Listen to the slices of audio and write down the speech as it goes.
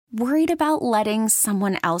Worried about letting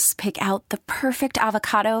someone else pick out the perfect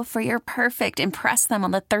avocado for your perfect impress them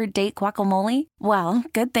on the third date guacamole? Well,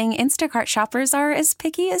 good thing Instacart shoppers are as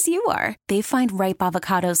picky as you are. They find ripe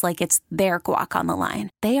avocados like it's their guac on the line.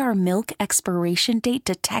 They are milk expiration date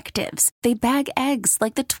detectives. They bag eggs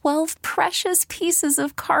like the 12 precious pieces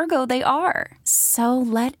of cargo they are. So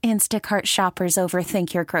let Instacart shoppers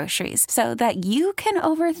overthink your groceries so that you can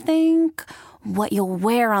overthink what you'll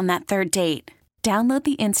wear on that third date. Download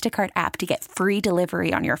the Instacart app to get free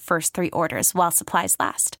delivery on your first 3 orders while supplies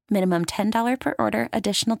last. Minimum $10 per order.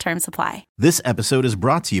 Additional terms apply. This episode is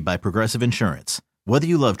brought to you by Progressive Insurance. Whether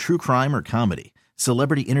you love true crime or comedy,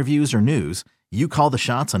 celebrity interviews or news, you call the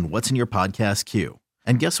shots on what's in your podcast queue.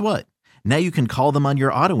 And guess what? Now you can call them on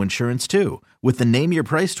your auto insurance too with the Name Your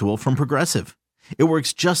Price tool from Progressive. It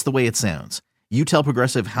works just the way it sounds. You tell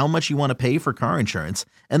Progressive how much you want to pay for car insurance,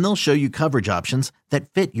 and they'll show you coverage options that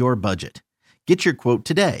fit your budget. Get your quote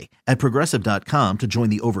today at Progressive.com to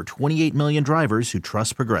join the over 28 million drivers who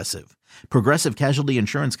trust Progressive. Progressive Casualty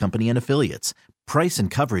Insurance Company and Affiliates. Price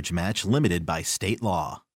and coverage match limited by state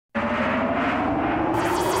law.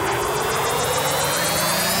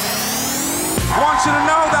 I want you to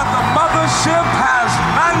know that the mothership has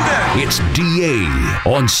landed. It's DA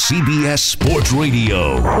on CBS Sports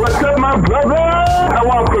Radio. What's up, my brother? I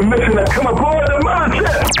want permission to come aboard the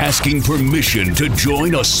mothership. Asking permission to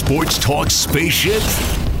join a sports talk spaceship?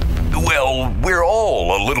 Well, we're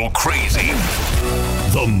all a little crazy.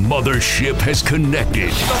 The mothership has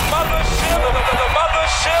connected. The mothership.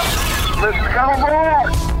 Let's come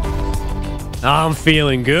aboard. I'm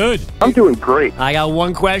feeling good. I'm doing great. I got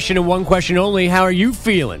one question and one question only. How are you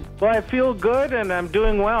feeling? Well, I feel good and I'm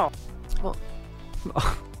doing well.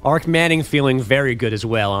 Ark Manning feeling very good as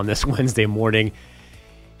well on this Wednesday morning.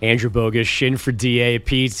 Andrew Bogus, Shin for DA,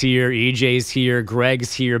 Pete's here, EJ's here,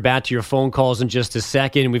 Greg's here. Back to your phone calls in just a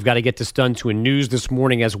second. We've got to get this done to a news this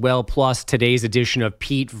morning as well, plus today's edition of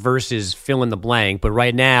Pete versus fill in the blank. But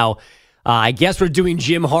right now, I guess we're doing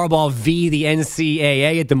Jim Harbaugh v. the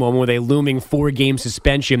NCAA at the moment with a looming 4-game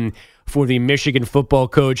suspension for the Michigan football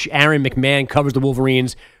coach. Aaron McMann covers the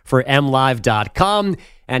Wolverines for MLive.com,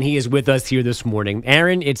 and he is with us here this morning.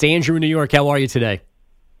 Aaron, it's Andrew in New York. How are you today?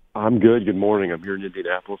 I'm good. Good morning. I'm here in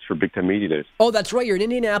Indianapolis for Big Ten Media Days. Oh, that's right. You're in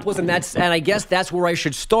Indianapolis, and I guess that's where I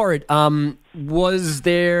should start. Was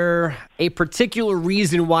there a particular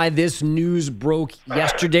reason why this news broke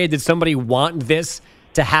yesterday? Did somebody want this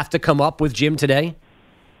to have to come up with Jim today?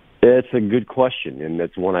 It's a good question, and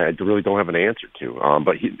it's one I really don't have an answer to.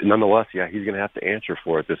 But nonetheless, yeah, he's going to have to answer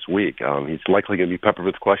for it this week. He's likely going to be peppered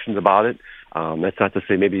with questions about it. That's not to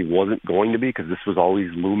say maybe he wasn't going to be, because this was always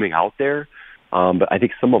looming out there. But I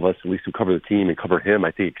think some of us, at least who cover the team and cover him,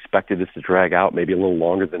 I think expected this to drag out maybe a little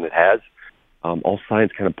longer than it has. All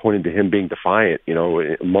signs kind of pointed to him being defiant,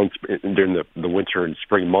 months during the winter and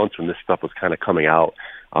spring months when this stuff was kind of coming out.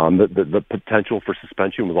 The potential for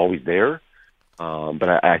suspension was always there, but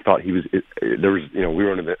I thought we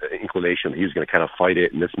were under the inclination that he was going to kind of fight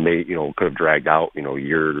it, and this could have dragged out, a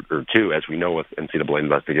year or two, as we know with NCAA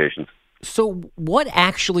investigations. So what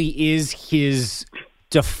actually is his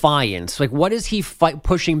defiance? Like, what is he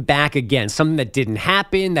pushing back against? Something that didn't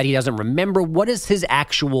happen, that he doesn't remember? What is his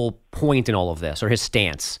actual point in all of this, or his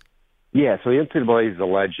stance? Yeah, so the NCAA has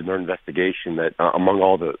alleged in their investigation that among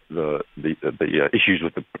all the issues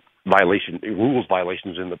with the rules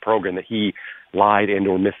violations in the program, that he lied and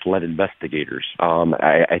or misled investigators.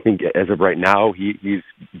 I think as of right now, he's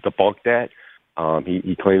debunked that.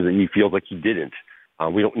 He claims that he feels like he didn't.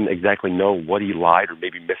 We don't exactly know what he lied or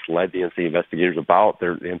maybe misled the NCAA investigators about.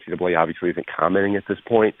 The NCAA obviously isn't commenting at this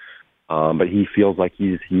point. But he feels like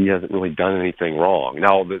he hasn't really done anything wrong.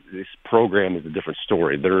 Now, this program is a different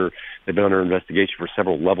story. They've been under investigation for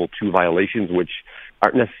several level 2 violations, which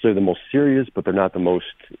aren't necessarily the most serious, but they're not the most,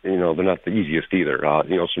 they're not the easiest either.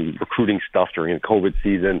 Some recruiting stuff during the COVID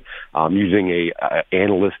season, using a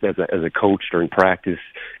analyst as a coach during practice,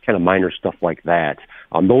 kind of minor stuff like that.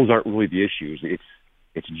 Those aren't really the issues.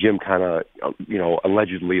 It's Jim kind of,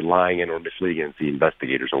 allegedly lying and or misleading the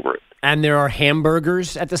investigators over it. And there are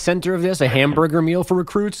hamburgers at the center of this, a hamburger meal for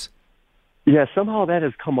recruits? Yeah, somehow that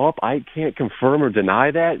has come up. I can't confirm or deny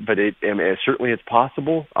that, but certainly it's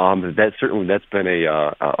possible. That's been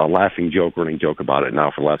a laughing joke, running joke about it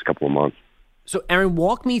now for the last couple of months. So, Aaron,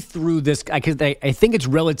 walk me through this, because I think it's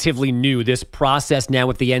relatively new, this process now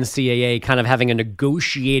with the NCAA kind of having a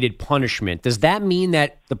negotiated punishment. Does that mean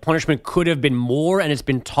that the punishment could have been more and it's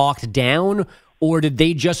been talked down, or did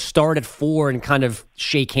they just start at 4 and kind of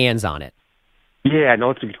shake hands on it? Yeah, no,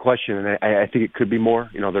 it's a good question, and I think it could be more.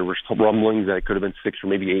 There were some rumblings that it could have been 6 or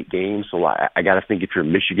maybe 8 games. So I got to think if you're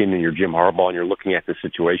Michigan and you're Jim Harbaugh and you're looking at the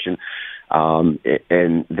situation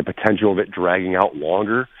and the potential of it dragging out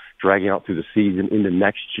longer, dragging out through the season into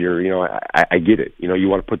next year, I get it. You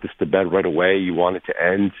want to put this to bed right away. You want it to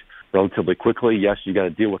end relatively quickly. Yes, you got to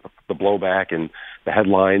deal with the blowback and the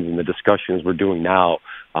headlines and the discussions we're doing now.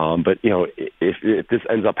 But if this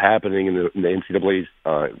ends up happening and the NCAA's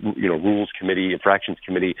rules committee, infractions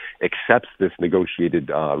committee accepts this negotiated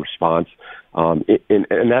response, in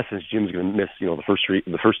essence, Jim's going to miss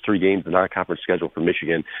the first three games of the non-conference schedule for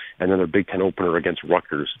Michigan, and then their Big Ten opener against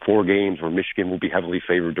Rutgers. 4 games where Michigan will be heavily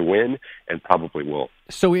favored to win and probably will.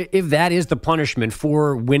 So if that is the punishment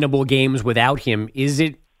for winnable games without him, is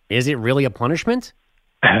it really a punishment?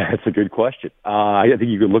 That's a good question. I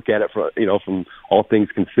think you could look at it from all things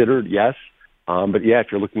considered, yes. But yeah, if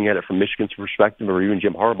you're looking at it from Michigan's perspective, or even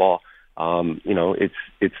Jim Harbaugh,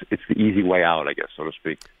 it's the easy way out, I guess, so to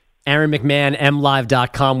speak. Aaron McMann,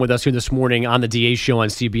 MLive.com, with us here this morning on the DA Show on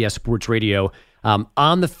CBS Sports Radio.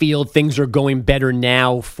 On the field, things are going better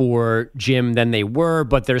now for Jim than they were,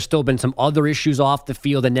 but there's still been some other issues off the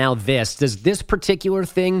field, and now this. Does this particular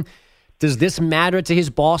thing? Does this matter to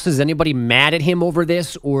his bosses? Is anybody mad at him over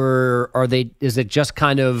this, or is it just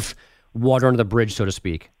kind of water under the bridge, so to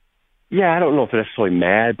speak? Yeah, I don't know if they're necessarily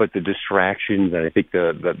mad, but the distractions, and I think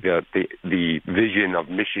the vision of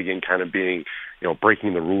Michigan kind of being,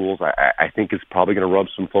 breaking the rules, I think is probably going to rub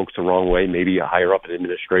some folks the wrong way, maybe higher up in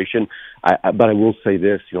administration. But I will say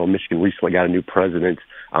this, Michigan recently got a new president.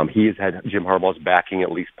 He has had Jim Harbaugh's backing,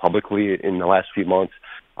 at least publicly, in the last few months.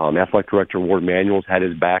 Athletic Director Ward Manuel's had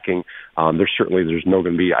his backing. There's no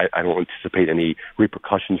going to be, I don't anticipate any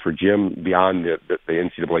repercussions for Jim beyond the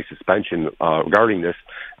NCAA suspension regarding this.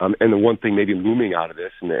 And the one thing maybe looming out of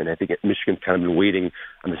this, and I think Michigan's kind of been waiting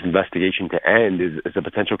on this investigation to end, is a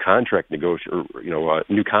potential contract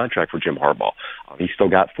new contract for Jim Harbaugh. He's still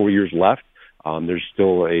got 4 years left. There's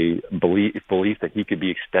still a belief that he could be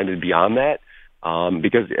extended beyond that.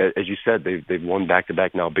 Because, as you said, they've won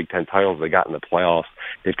back-to-back now Big Ten titles. They got in the playoffs.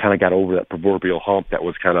 They've kind of got over that proverbial hump that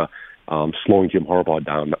was kind of slowing Jim Harbaugh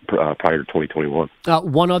down prior to 2021.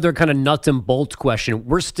 One other kind of nuts and bolts question.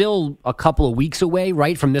 We're still a couple of weeks away,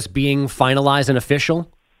 right, from this being finalized and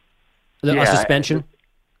official? A suspension?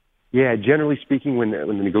 Yeah, generally speaking, when the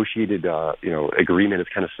negotiated agreement is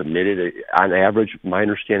kind of submitted, on average, my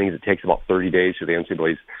understanding is it takes about 30 days for the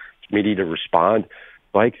NCAA's committee to respond.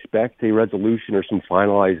 So I expect a resolution or some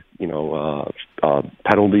finalized,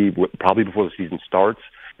 penalty probably before the season starts.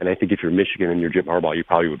 And I think if you're Michigan and you're Jim Harbaugh, you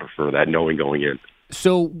probably would prefer that, knowing going in.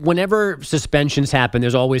 So whenever suspensions happen,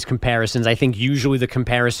 there's always comparisons. I think usually the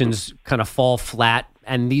comparisons kind of fall flat,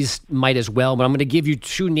 and these might as well. But I'm going to give you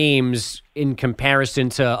 2 names in comparison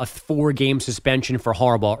to a 4-game suspension for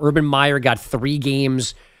Harbaugh. Urban Meyer got 3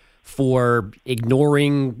 games for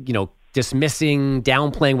ignoring, dismissing,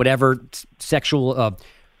 downplaying, whatever, sexual,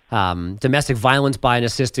 domestic violence by an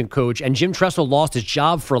assistant coach. And Jim Tressel lost his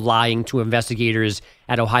job for lying to investigators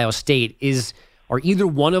at Ohio State. Are either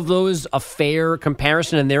one of those a fair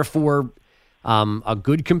comparison and therefore a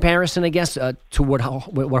good comparison, I guess, to what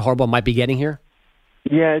Harbaugh might be getting here?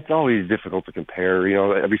 Yeah, it's always difficult to compare.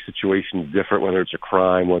 Every situation is different, whether it's a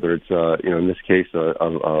crime, whether it's, in this case,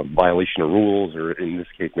 a violation of rules, or in this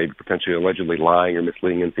case, maybe potentially allegedly lying or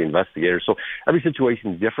misleading the investigator. So every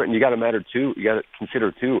situation is different, and you got to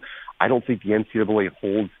consider, too, I don't think the NCAA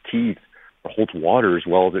holds teeth or holds water as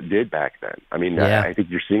well as it did back then. I mean, yeah. I think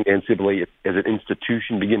you're seeing NCAA as an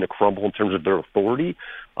institution begin to crumble in terms of their authority.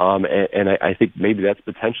 And I think maybe that's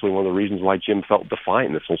potentially one of the reasons why Jim felt defiant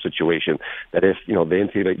in this whole situation, that if, the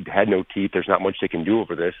NCAA had no teeth, there's not much they can do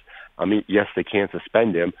over this. I mean, yes, they can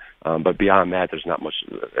suspend him, but beyond that, there's not much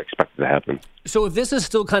expected to happen. So if this is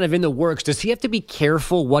still kind of in the works, does he have to be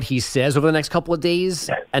careful what he says over the next couple of days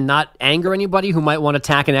and not anger anybody who might want to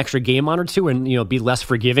tack an extra game on or two and, be less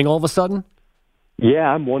forgiving all of a sudden? Yeah,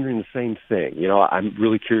 I'm wondering the same thing. I'm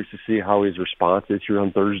really curious to see how his response is here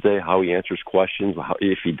on Thursday, how he answers questions,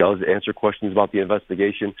 if he does answer questions about the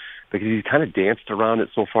investigation, because he's kind of danced around it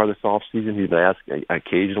so far this offseason. He's been asked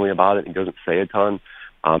occasionally about it, and he doesn't say a ton.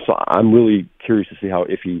 So I'm really curious to see how,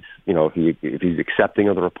 if he's accepting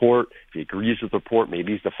of the report, if he agrees with the report,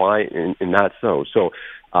 maybe he's defiant and not so. So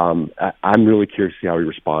I'm really curious to see how he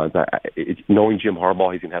responds. Knowing Jim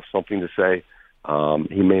Harbaugh, he's going to have something to say.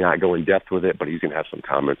 He may not go in depth with it, but he's going to have some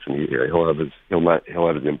comments, and he'll have his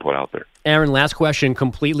input out there. Aaron, last question,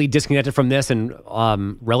 completely disconnected from this and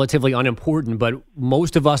relatively unimportant, but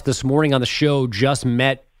most of us this morning on the show just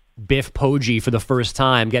met Biff Poggi for the first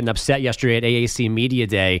time, getting upset yesterday at AAC Media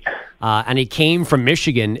Day. and he came from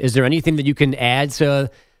Michigan. Is there anything that you can add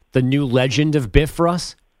to the new legend of Biff for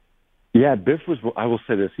us? Yeah, Biff was, I will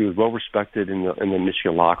say this, he was well respected in the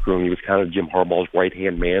Michigan locker room. He was kind of Jim Harbaugh's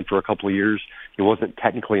right-hand man for a couple of years. He wasn't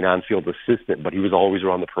technically an on-field assistant, but he was always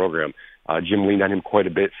around the program. Jim leaned on him quite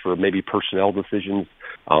a bit for maybe personnel decisions,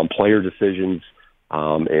 player decisions.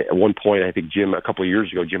 At one point, I think Jim, a couple of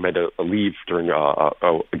years ago, Jim had to leave during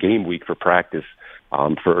a game week for practice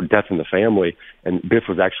for a death in the family, and Biff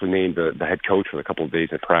was actually named the head coach for a couple of days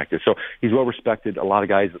at practice. So he's well respected. A lot of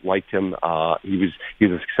guys liked him. He was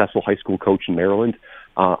a successful high school coach in Maryland.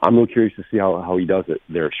 I'm really curious to see how he does it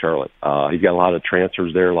there at Charlotte. He's got a lot of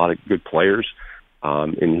transfers there, a lot of good players,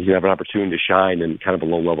 and he's going to have an opportunity to shine in kind of a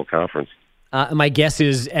low-level conference. My guess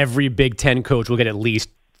is every Big Ten coach will get at least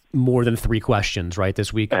more than 3 questions, right,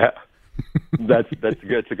 this week? That's good.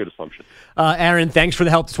 That's a good assumption. Aaron, thanks for the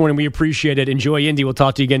help this morning. We appreciate it. Enjoy Indy. We'll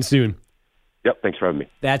talk to you again soon. Yep, thanks for having me.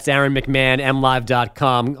 That's Aaron McMann,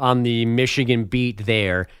 MLive.com, on the Michigan beat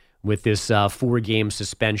there with this 4-game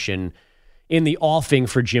suspension in the offing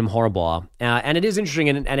for Jim Harbaugh. And it is interesting,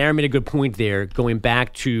 and Aaron made a good point there, going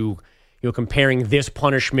back to comparing this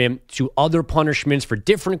punishment to other punishments for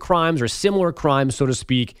different crimes or similar crimes, so to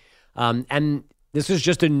speak. And this is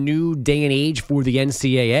just a new day and age for the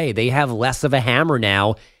NCAA. They have less of a hammer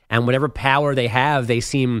now, and whatever power they have, they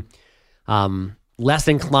seem less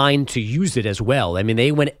inclined to use it as well. I mean,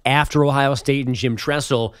 they went after Ohio State and Jim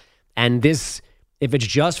Tressel, and this, if it's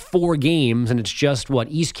just 4 games and it's just,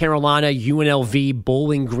 East Carolina, UNLV,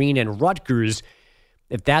 Bowling Green, and Rutgers,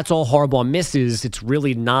 if that's all Harbaugh misses, it's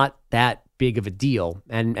really not that big of a deal.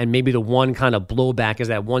 And maybe the one kind of blowback is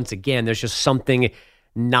that, once again, there's just something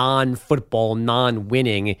non-football,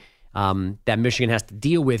 non-winning that Michigan has to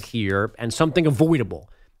deal with here, and something avoidable.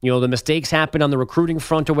 The mistakes happen on the recruiting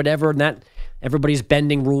front or whatever, and that everybody's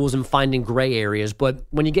bending rules and finding gray areas. But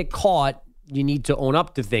when you get caught, you need to own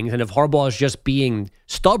up to things. And if Harbaugh is just being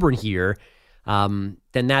stubborn here, then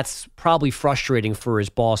that's probably frustrating for his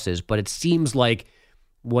bosses. But it seems like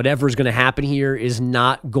whatever's going to happen here is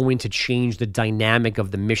not going to change the dynamic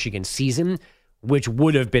of the Michigan season, which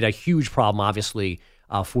would have been a huge problem, obviously,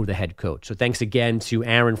 for the head coach. So thanks again to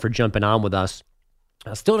Aaron for jumping on with us.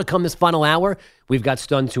 Still to come this final hour, we've got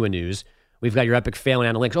Stun to a News. We've got your epic fail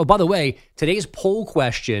and analytics. Oh, by the way, today's poll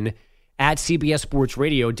question at CBS Sports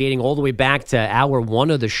Radio, dating all the way back to hour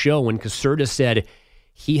 1 of the show, when Caserta said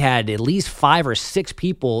he had at least 5 or 6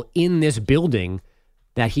 people in this building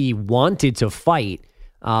that he wanted to fight.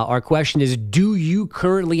 Our question is, do you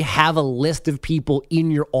currently have a list of people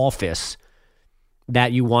in your office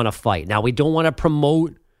that you want to fight? Now, we don't want to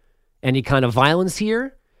promote any kind of violence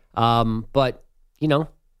here, but,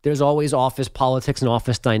 there's always office politics and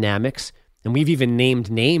office dynamics, and we've even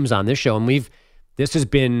named names on this show, and this has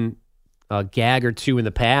been a gag or two in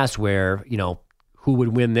the past where, who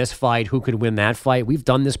would win this fight, who could win that fight. We've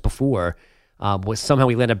done this before, but somehow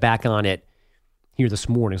we landed back on it here this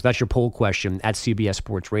morning. So that's your poll question at CBS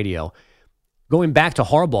Sports Radio. Going back to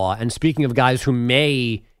Harbaugh, and speaking of guys who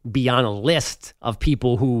may be on a list of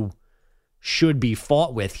people who should be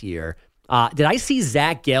fought with here, did I see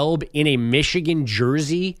Zach Gelb in a Michigan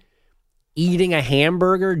jersey eating a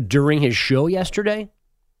hamburger during his show yesterday?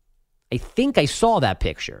 I think I saw that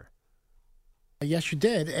picture. Yes, you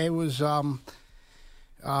did. It was him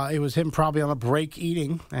probably on a break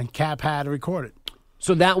eating, and Cap had to record it.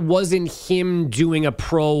 So that wasn't him doing a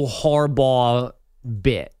pro Harbaugh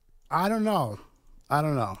bit. I don't know.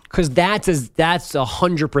 Because that's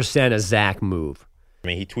 100% a Zach move. I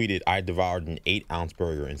mean, he tweeted, "I devoured an 8-ounce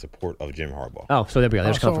burger in support of Jim Harbaugh." Oh, so there we go.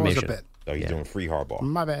 There's confirmation. So it was a bit. So he's doing free Harbaugh.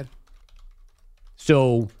 My bad.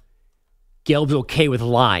 So Gelb's okay with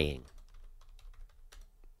lying.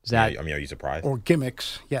 Is that? Are you surprised? Or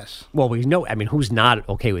gimmicks? Yes. Well, we know. I mean, who's not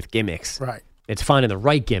okay with gimmicks? Right. It's finding the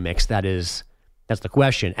right gimmicks. That's the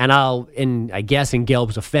question. And I guess in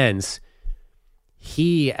Gelb's offense,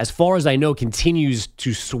 he, as far as I know, continues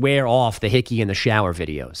to swear off the Hickey in the shower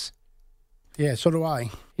videos. Yeah, so do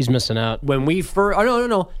I. He's missing out. When we first,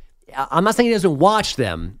 no. I'm not saying he doesn't watch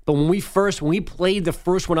them, but when we played the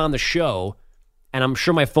first one on the show, and I'm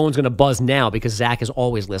sure my phone's going to buzz now because Zach is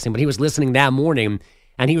always listening, but he was listening that morning,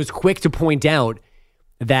 and he was quick to point out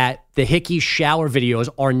that the Hickey shower videos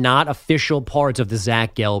are not official parts of the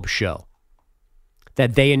Zach Gelb show.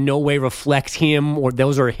 That they in no way reflect him, or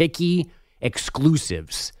those are Hickey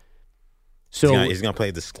exclusives. So he's gonna play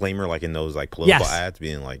a disclaimer like in those political ads,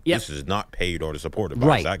 being like, "This is not paid or supported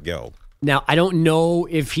by Zach Gelb." Now, I don't know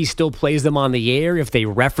if he still plays them on the air, if they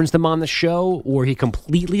reference them on the show, or he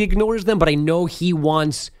completely ignores them. But I know he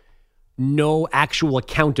wants no actual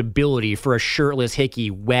accountability for a shirtless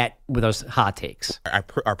Hickey wet with those hot takes. I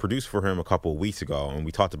produced for him a couple of weeks ago, and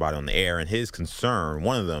we talked about it on the air, and his concern,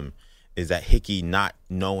 one of them, is that Hickey not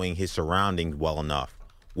knowing his surroundings well enough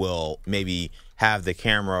will maybe have the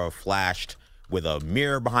camera flashed with a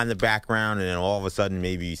mirror behind the background, and then all of a sudden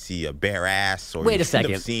maybe you see a bare ass, or Wait a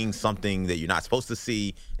second. end up seeing something that you're not supposed to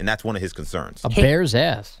see, and that's one of his concerns. A bear's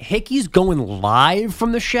ass. Hickey's going live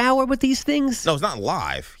from the shower with these things? No, it's not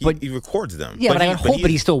live. He records them. Yeah, but I hope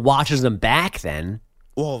he still watches them back then.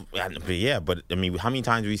 Well, yeah, but I mean, how many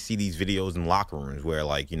times do we see these videos in locker rooms where,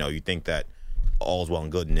 like, you think that all's well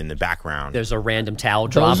and good, and in the background there's a random towel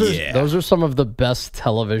drop? Those are some of the best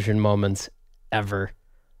television moments ever.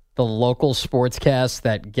 The local sportscast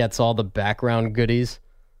that gets all the background goodies.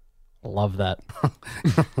 Love that.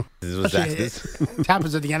 This is what It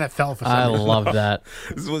happens at the NFL for some I reason. love that.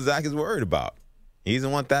 This is what Zach is worried about. He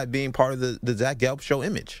doesn't want that being part of the Zach Gelb show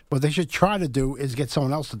image. What they should try to do is get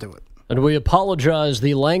someone else to do it. And we apologize.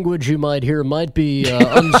 The language you might hear might be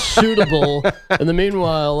unsuitable. In the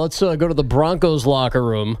meanwhile, let's go to the Broncos locker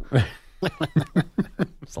room.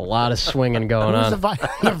 There's a lot of swinging going on.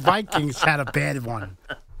 The Vikings had a bad one.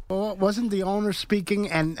 Well, wasn't the owner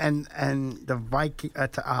speaking and the Viking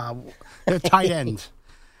their tight end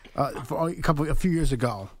a few years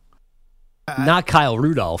ago? Not Kyle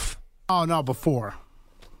Rudolph. Oh no, before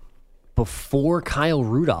Kyle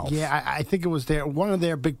Rudolph. Yeah, I think it was one of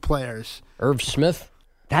their big players. Irv Smith.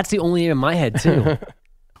 That's the only name in my head too.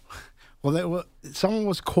 Well, someone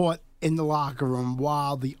was caught in the locker room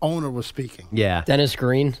while the owner was speaking. Yeah, Dennis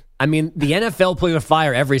Green. I mean, the NFL plays with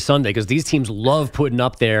fire every Sunday because these teams love putting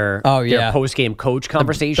up their post-game coach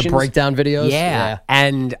conversations. The breakdown videos. Yeah.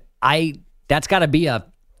 And that's got to be an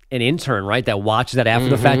intern, right, that watches that after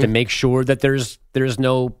the fact and makes sure that there's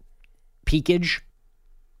no peekage.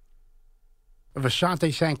 Vashante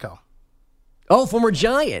Shanko. Oh, former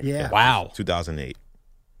Giant. Yeah. Wow. 2008.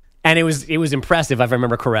 And it was impressive, if I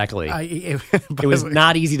remember correctly. It was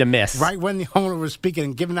not easy to miss. Right when the owner was speaking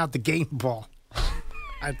and giving out the game ball.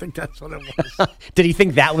 I think that's what it was. Did he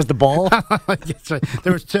think that was the ball? Yes, right.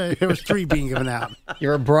 There was 3 being given out.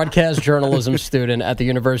 You're a broadcast journalism student at the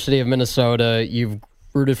University of Minnesota. You've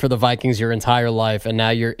rooted for the Vikings your entire life, and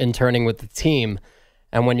now you're interning with the team.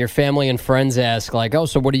 And when your family and friends ask, like, oh,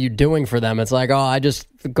 so what are you doing for them? It's like, oh, I just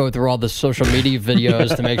go through all the social media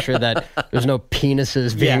videos to make sure that there's no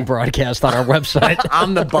penises being broadcast on our website.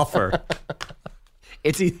 I'm the buffer.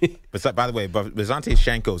 But by the way, Vashante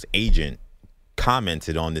Shanko's agent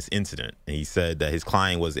commented on this incident, and he said that his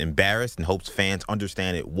client was embarrassed and hopes fans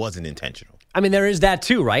understand it wasn't intentional. I mean, there is that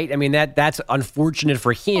too, right? I mean, that's unfortunate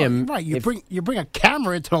for him. Oh, right, you bring a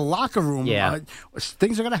camera into the locker room. Yeah.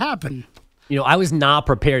 Things are going to happen. I was not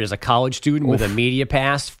prepared as a college student with a media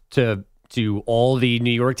pass to all the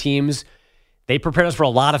New York teams. They prepared us for a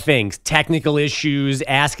lot of things: technical issues,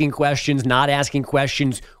 asking questions, not asking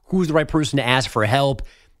questions, who's the right person to ask for help.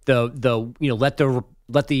 Let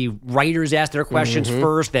the writers ask their questions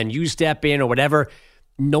first, then you step in or whatever.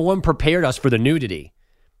 No one prepared us for the nudity.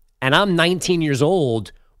 And I'm 19 years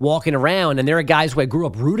old walking around, and there are guys who I grew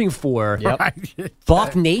up rooting for,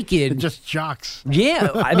 buck naked. Just jocks. Yeah,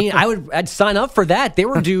 I mean, I'd sign up for that. There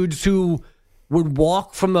were dudes who would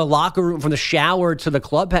walk from the locker room, from the shower to the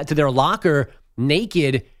club, to their locker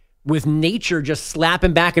naked with nature just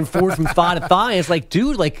slapping back and forth from thigh to thigh. And it's like,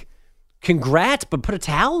 dude, like, congrats, but put a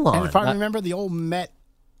towel on. And if I remember the old Met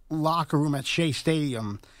locker room at Shea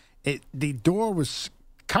Stadium, the door was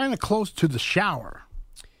kind of close to the shower.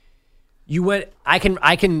 You went. I can.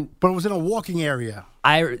 But it was in a walking area.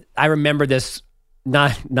 I remember this.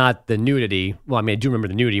 Not the nudity. Well, I mean, I do remember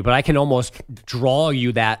the nudity, but I can almost draw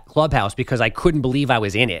you that clubhouse because I couldn't believe I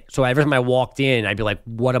was in it. So every time I walked in, I'd be like,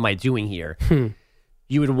 "What am I doing here?"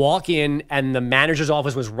 You would walk in, and the manager's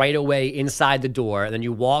office was right away inside the door, and then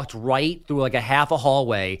you walked right through like a half a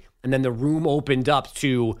hallway, and then the room opened up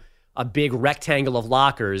to a big rectangle of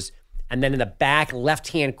lockers, and then in the back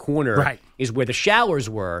left-hand corner is where the showers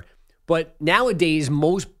were. But nowadays,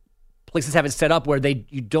 most places have it set up where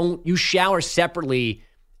you shower separately,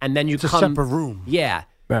 and then it's a separate room. Yeah.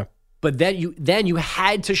 But then you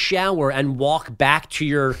had to shower and walk back to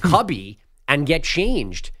your cubby and get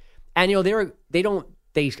changed. And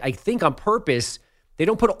I think on purpose they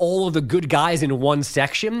don't put all of the good guys in one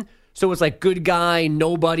section. So it's like good guy,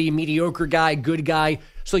 nobody, mediocre guy, good guy.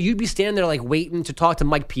 So you'd be standing there like waiting to talk to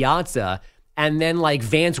Mike Piazza. And then, like,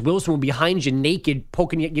 Vance Wilson will be behind you naked,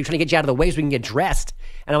 poking you, trying to get you out of the way so we can get dressed.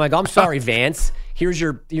 And I'm like, I'm sorry, Vance. Here's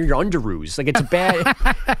your underoos. Like, it's a bad.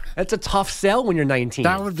 That's a tough sell when you're 19.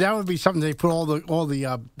 That would be something they put all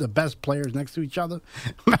the best players next to each other.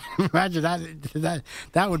 Imagine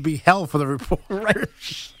that would be hell for the reporter.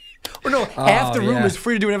 Well, no, half the room is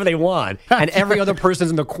free to do whatever they want, and every other person's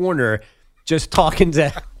in the corner just talking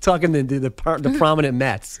to the prominent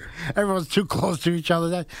Mets. Everyone's too close to each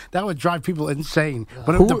other. That would drive people insane.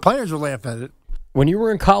 But the players would laugh at it. When you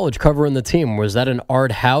were in college covering the team, was that an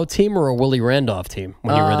Art Howe team or a Willie Randolph team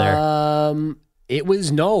when you were there? It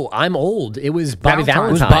was, I'm old. It was Bobby Valentine.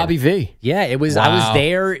 It was Bobby V. Yeah, it was. Wow. I was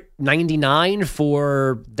there 99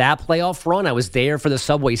 for that playoff run. I was there for the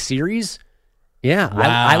Subway Series. Yeah,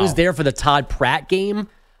 wow. I was there for the Todd Pratt game.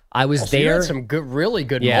 I was there. You had some really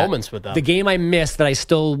good moments with them. The game I missed that I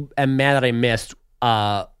still am mad that I missed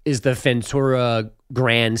is the Ventura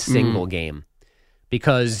Grand Single game.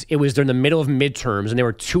 Because it was during the middle of midterms, and there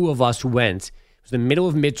were two of us who went. It was the middle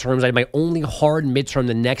of midterms. I had my only hard midterm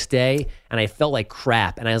the next day, and I felt like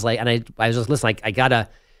crap. And I was like, I was just listening. Like, I gotta,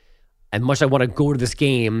 as much as I want to go to this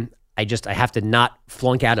game, I have to not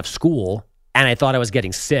flunk out of school. And I thought I was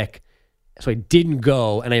getting sick, so I didn't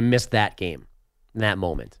go, and I missed that game in that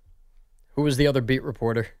moment. Who was the other beat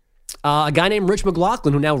reporter? A guy named Rich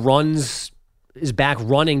McLaughlin, who now is back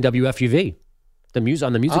running WFUV,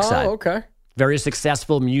 on the music side. Oh, okay. Very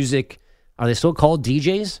successful music. Are they still called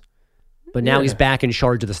DJs? But now he's back in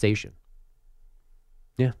charge of the station.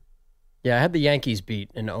 Yeah. Yeah, I had the Yankees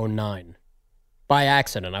beat in 2009. By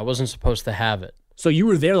accident. I wasn't supposed to have it. So you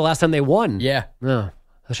were there the last time they won? Yeah. Oh,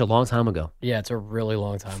 such a long time ago. Yeah, it's a really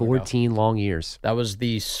long time 14 long years. That was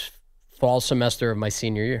the fall semester of my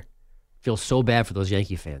senior year. Feel so bad for those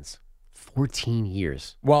Yankee fans. 14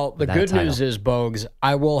 years. Well, the good news is, Bogues,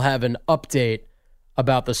 I will have an update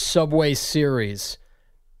about the Subway Series.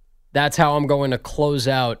 That's how I'm going to close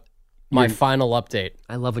out my final update.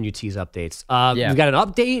 I love when you tease updates. We've got an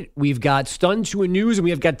update. We've got Stun to a News, and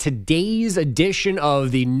we've got today's edition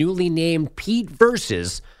of the newly named Pete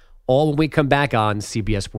Versus, all when we come back on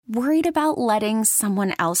CBS Sports. Worried about letting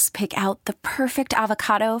someone else pick out the perfect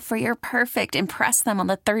avocado for your perfect impress them on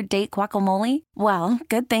the third date guacamole? Well,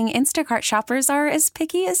 good thing Instacart shoppers are as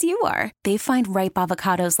picky as you are. They find ripe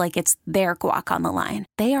avocados like it's their guac on the line.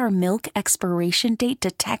 They are milk expiration date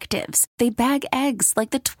detectives. They bag eggs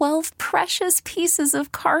like the 12 precious pieces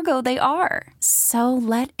of cargo they are. So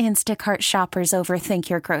let Instacart shoppers overthink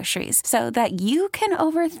your groceries so that you can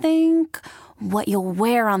overthink what you'll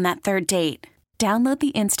wear on that third date. Download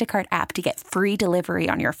the Instacart app to get free delivery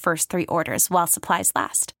on your first 3 orders while supplies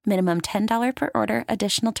last. Minimum $10 per order.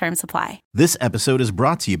 Additional terms apply. This episode is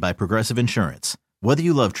brought to you by Progressive Insurance. Whether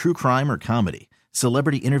you love true crime or comedy,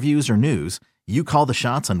 celebrity interviews or news, you call the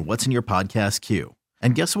shots on what's in your podcast queue.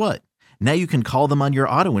 And guess what? Now you can call them on your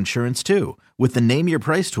auto insurance too with the Name Your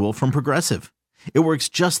Price tool from Progressive. It works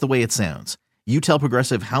just the way it sounds. You tell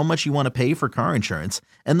Progressive how much you want to pay for car insurance,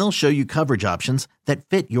 and they'll show you coverage options that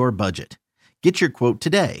fit your budget. Get your quote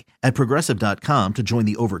today at Progressive.com to join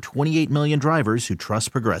the over 28 million drivers who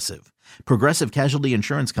trust Progressive. Progressive Casualty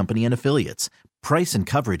Insurance Company and Affiliates. Price and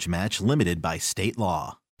coverage match limited by state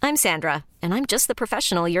law. I'm Sandra, and I'm just the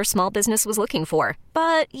professional your small business was looking for.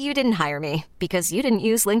 But you didn't hire me because you didn't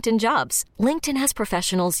use LinkedIn Jobs. LinkedIn has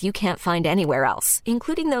professionals you can't find anywhere else,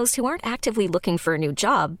 including those who aren't actively looking for a new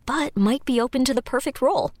job, but might be open to the perfect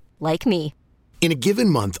role, like me. In a given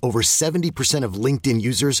month, over 70% of LinkedIn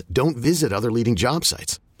users don't visit other leading job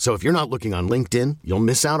sites. So if you're not looking on LinkedIn, you'll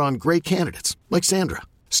miss out on great candidates like Sandra.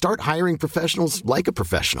 Start hiring professionals like a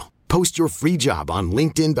professional. Post your free job on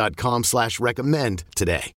linkedin.com/recommend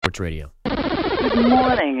today. Sports Radio. Good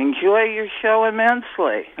morning. Enjoy your show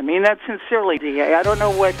immensely. I mean that sincerely, DA. I don't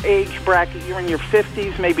know what age bracket you're in, your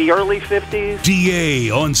 50s, maybe early 50s. DA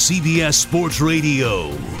on CBS Sports Radio.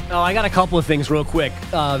 Oh, I got a couple of things real quick.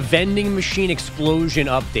 Vending machine explosion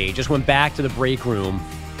update. Just went back to the break room.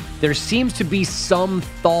 There seems to be some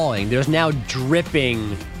thawing. There's now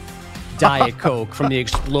dripping Diet Coke from the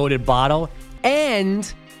exploded bottle.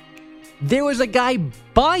 And there was a guy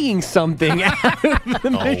buying something out of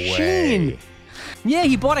the machine. Way. Yeah,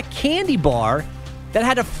 he bought a candy bar that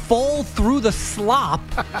had to fall through the slop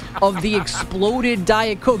of the exploded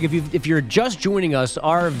Diet Coke. If you're just joining us,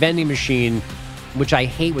 our vending machine, which I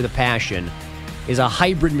hate with a passion, is a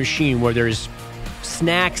hybrid machine where there's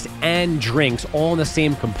snacks and drinks all in the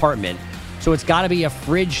same compartment. So it's got to be a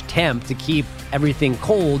fridge temp to keep everything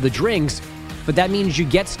cold, the drinks, but that means you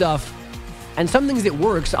get stuff. And some things it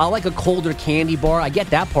works. I like a colder candy bar. I get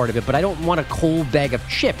that part of it, but I don't want a cold bag of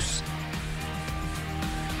chips.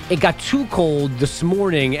 it got too cold this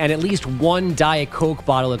morning, and at least one Diet Coke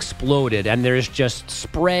bottle exploded, and there's just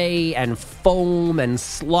spray and foam and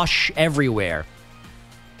slush everywhere.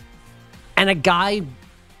 And a guy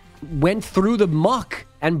went through the muck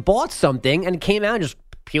and bought something and came out and just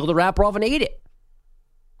peeled the wrapper off and ate it.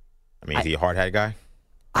 I mean, is he a hard-hat guy?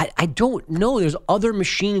 I don't know. There's other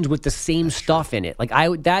machines with the same stuff in it. Like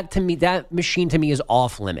that machine to me is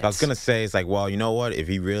off limits. I was gonna say, it's like, well, you know what? If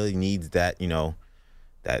he really needs that,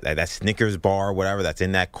 that Snickers bar or whatever that's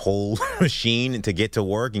in that cold machine to get to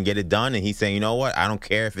work and get it done, and he's saying, you know what? I don't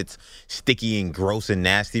care if it's sticky and gross and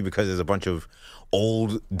nasty because there's a bunch of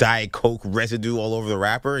old Diet Coke residue all over the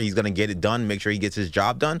wrapper. He's gonna get it done, make sure he gets his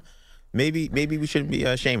job done. Maybe we shouldn't be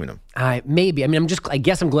shaming him. Maybe. I mean, I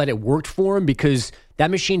guess I'm glad it worked for him because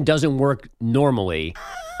that machine doesn't work normally.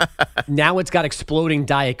 Now it's got exploding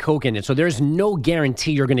Diet Coke in it. So there's no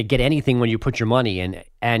guarantee you're going to get anything when you put your money in.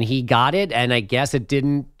 And he got it, and I guess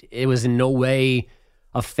it was in no way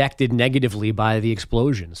affected negatively by the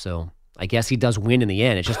explosion. So I guess he does win in the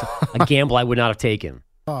end. It's just a gamble I would not have taken.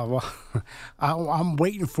 Oh, well, I'm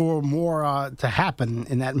waiting for more to happen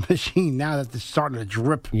in that machine now that it's starting to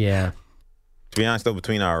drip. Yeah. To be honest, though,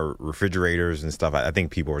 between our refrigerators and stuff, I think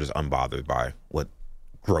people are just unbothered by what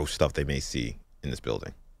gross stuff they may see in this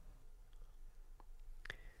building.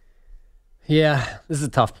 Yeah, this is a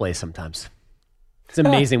tough place sometimes. It's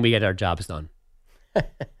amazing we get our jobs done.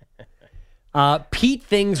 Pete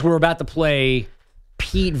thinks we're about to play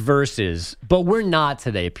Pete versus, but we're not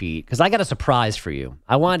today, Pete, because I got a surprise for you.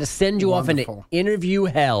 I wanted to send you off into interview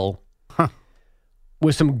hell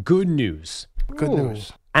with some good news. Good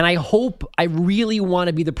news. And I really want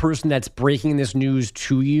to be the person that's breaking this news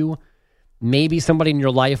to you. Maybe somebody in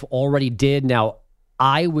your life already did. Now,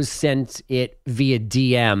 I was sent it via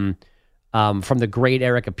DM from the great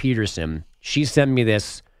Erica Peterson. She sent me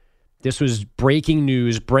this. This was breaking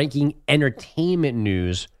news, breaking entertainment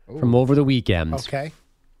news from over the weekend. Okay.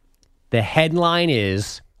 The headline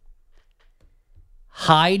is,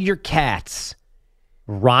 Hide Your Cats.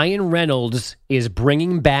 Ryan Reynolds is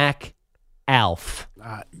bringing back Alf.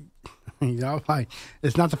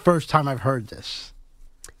 It's not the first time I've heard this.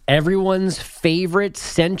 Everyone's favorite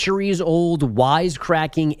centuries-old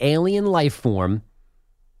wisecracking alien life form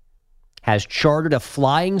has chartered a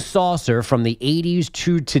flying saucer from the 80s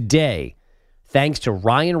to today, thanks to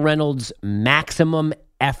Ryan Reynolds' Maximum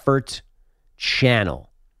Effort channel.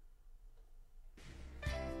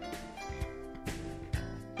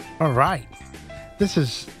 All right.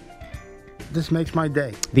 This makes my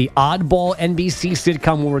day. The oddball NBC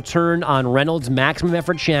sitcom will return on Reynolds' Maximum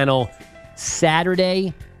Effort channel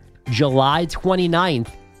Saturday, July 29th.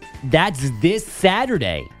 That's this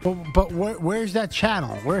Saturday. But where's that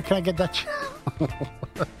channel? Where can I get that channel?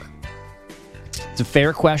 It's a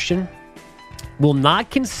fair question. Will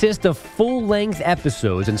not consist of full-length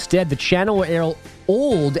episodes. Instead, the channel will air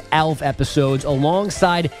old ALF episodes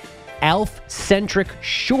alongside ALF-centric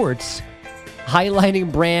shorts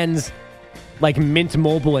highlighting brands like Mint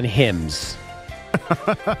Mobile and Hims.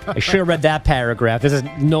 I should have read that paragraph. This is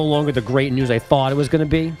no longer the great news I thought it was going to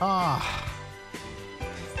be.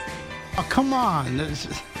 Oh, come on.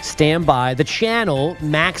 Stand by. The channel,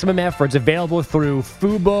 Maximum Efforts, available through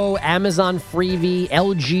Fubo, Amazon Freevee,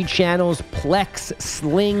 LG channels, Plex,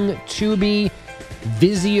 Sling, Tubi,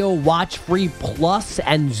 Vizio, Watch Free Plus,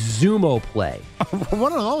 and Zumo Play.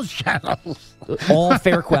 What are those channels? All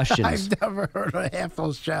fair questions. I've never heard of half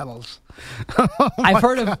those channels. I've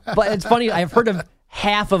heard of, but it's funny, I've heard of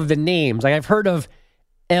half of the names. Like I've heard of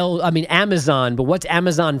Amazon, but what's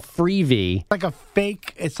Amazon Freevee? Like a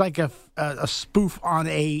fake, it's like a spoof on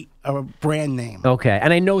a brand name. Okay,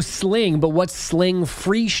 and I know Sling, but what's Sling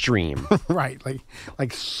Freestream? Right,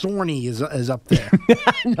 like Sony is up there.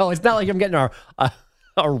 No, it's not like I'm getting a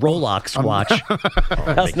Rolex watch.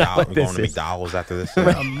 That's not what this is. Going to McDonald's after this.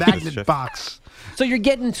 A magnet box. So you're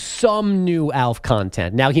getting some new ALF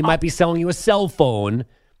content. Now he might be selling you a cell phone.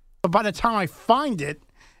 But by the time I find it,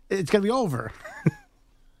 it's going to be over.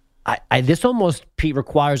 This almost, Pete,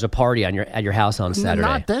 requires a party at your house on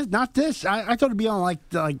Saturday. Not this. I thought it'd be on like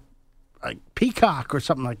Peacock or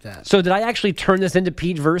something like that. So did I actually turn this into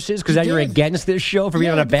Pete Versus? Because you're against this show for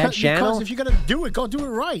being on a bad channel? Because if you're going to do it, go do it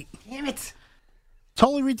right. Damn it.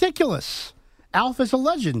 Totally ridiculous. Alf is a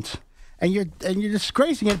legend. And you're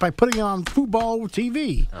disgracing it by putting it on Fubo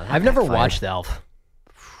TV. I've never watched Alf.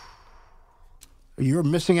 You're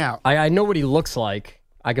missing out. I know what he looks like.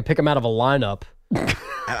 I could pick him out of a lineup.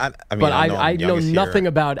 I mean, but I know nothing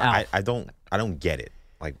about Alf. I don't get it.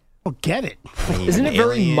 Like, don't get it. Isn't it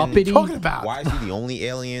very alien? Muppety? What are you talking about? Why is he the only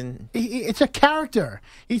alien? It's a character.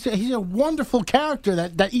 He's a wonderful character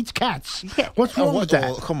that eats cats. What's wrong with that?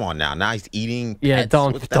 Well, come on now. Now he's eating. Yeah, pets.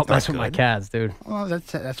 don't That's mess not with my good. cats, dude. Well,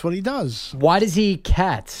 that's what he does. Why does he eat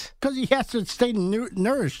cats? Because he has to stay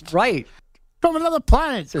nourished. Right. From another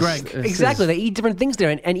planet, Greg. Exactly. They eat different things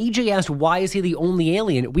there. And EJ asked, why is he the only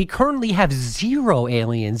alien? We currently have 0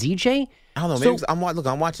 aliens, EJ. I don't know. So, Maybe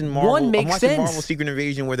I'm watching Marvel. one makes I'm watching sense. Marvel Secret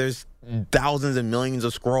Invasion where there's thousands and millions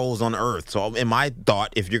of Skrulls on Earth. So in my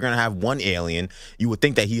thought, if you're gonna have one alien, you would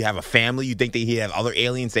think that he'd have a family. You think that he'd have other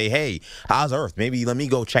aliens say, "Hey, how's Earth? Maybe let me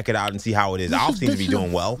go check it out and see how it is." Alf seems to be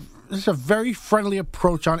doing well. This is a very friendly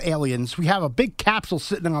approach on aliens. We have a big capsule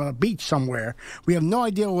sitting on a beach somewhere. We have no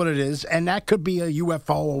idea what it is, and that could be a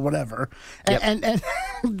UFO or whatever. And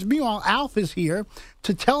meanwhile, Alf is here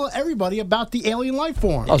to tell everybody about the alien life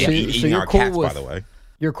form. Oh, so Eating you're our cool cats, with, by the way.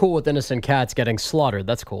 You're cool with innocent cats getting slaughtered.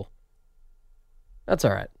 That's cool. That's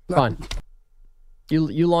all right. Fine.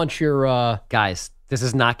 You launch your Guys, this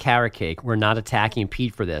is not carrot cake. We're not attacking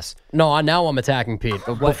Pete for this. No, now I'm attacking Pete.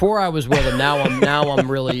 But before I was with him, now I'm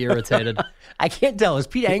really irritated. I can't tell. Is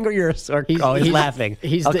Pete angry or he's laughing?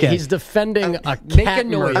 He's Okay. he's defending a Make cat a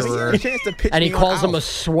noise. murderer, and he calls him a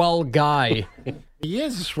swell guy. He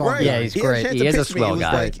is a swell Right. guy. Yeah, he's great. He is a swell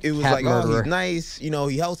guy. It was Cat like, oh, murderer. he's nice. You know,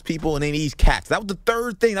 he helps people and then he eats cats. That was the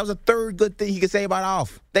third thing. That was the third good thing he could say about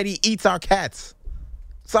Alf. That he eats our cats.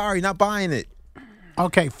 Sorry, not buying it.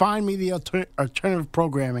 Okay, find me the alternative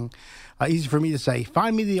programming. Easy for me to say.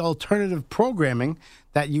 Find me the alternative programming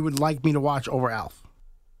that you would like me to watch over Alf.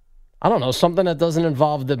 I don't know, something that doesn't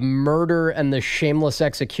involve the murder and the shameless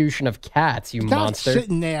execution of cats, you Not monster.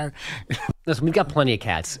 sitting there. Listen, we've got plenty of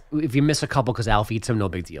cats. If you miss a couple because Alf eats them, no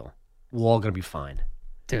big deal. We're all going to be fine.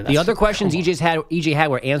 Dude, The other questions EJ had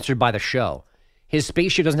were answered by the show. His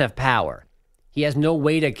spaceship doesn't have power. He has no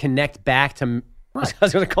way to connect back to... I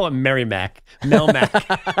was going to call it Merrimack. Melmac.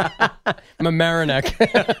 Mamaroneck.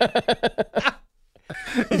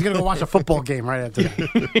 He's going to go watch a football game right after that.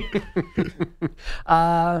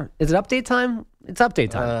 Is it update time? It's update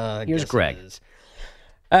time. Here's Greg.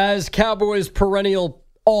 As Cowboys perennial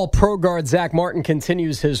all-pro guard Zach Martin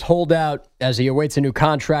continues his holdout as he awaits a new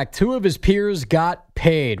contract, 2 of his peers got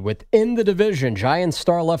paid. Within the division, Giants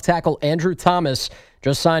star left tackle Andrew Thomas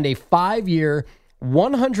just signed a 5-year,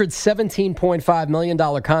 $117.5 million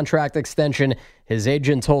contract extension. His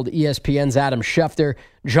agent told ESPN's Adam Schefter.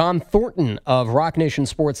 John Thornton of Rock Nation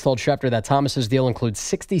Sports told Schefter that Thomas's deal includes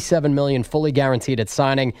 $67 million fully guaranteed at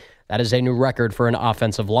signing. That is a new record for an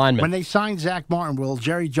offensive lineman. When they sign Zach Martin, will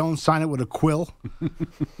Jerry Jones sign it with a quill?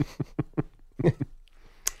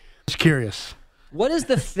 Just curious. What is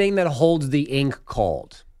the thing that holds the ink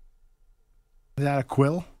called? Is that a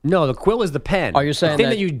quill? No, the quill is the pen. Oh, you're saying the thing that-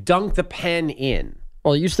 that you dunk the pen in.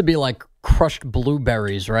 Well, it used to be like crushed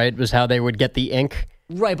blueberries, right? Was how they would get the ink.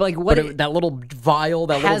 Right, but like what? That little vial,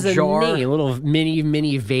 that has little jar. a name, a little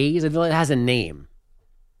mini vase. I feel like it has a name.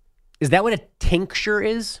 Is that what a tincture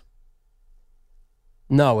is?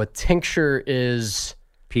 No, a tincture is...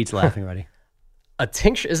 Pete's laughing already. A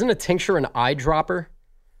tincture, isn't a tincture an eyedropper?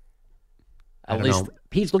 I don't know.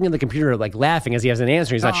 Pete's looking at the computer like laughing as he has an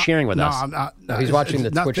answer. He's not sharing with us. No, he's watching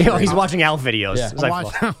the Twitch. No, he's watching Alf videos. Yeah. It's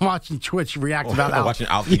like- I'm watching Twitch react about I'm Alf. watching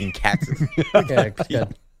Alf eating cats. Okay,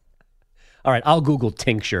 good. All right, I'll Google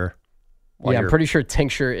tincture. Yeah, I'm pretty sure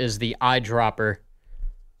tincture is the eyedropper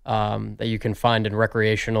that you can find in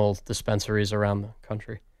recreational dispensaries around the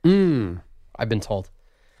country. I've been told.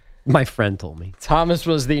 My friend told me. Thomas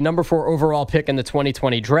was the number 4 overall pick in the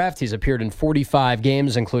 2020 draft. He's appeared in 45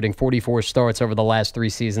 games, including 44 starts over the last 3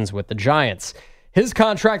 seasons with the Giants. His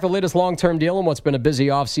contract, the latest long-term deal in what's been a busy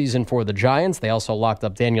offseason for the Giants. They also locked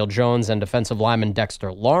up Daniel Jones and defensive lineman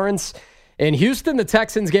Dexter Lawrence. In Houston, the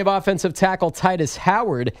Texans gave offensive tackle Titus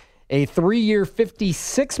Howard a 3-year,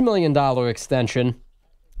 $56 million extension.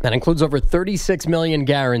 That includes over $36 million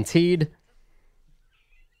guaranteed.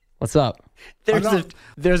 What's up?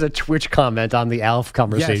 There's a Twitch comment on the Alf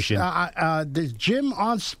conversation. Yes, there's Jim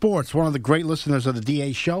on Sports, one of the great listeners of the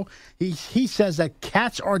DA show. He says that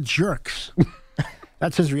cats are jerks.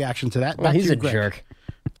 That's his reaction to that. Well, Back he's to a you, Greg. jerk.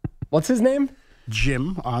 What's his name?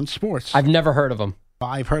 Jim on Sports. I've never heard of him.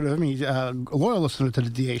 I've heard of him. He's a loyal listener to the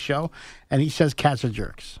DA show, and he says cats are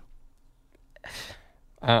jerks.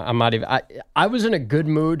 I'm not even. I was in a good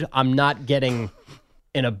mood. I'm not getting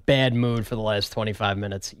in a bad mood for the last 25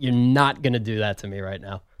 minutes. You're not going to do that to me right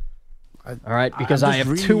now. All right? Because I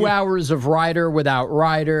have 2 hours of Ryder without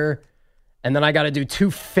Ryder, and then I got to do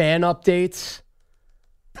 2 fan updates.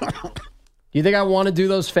 You think I want to do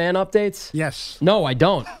those fan updates? Yes. No, I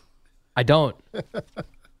don't. I don't.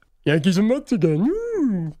 Yankees and Mets again.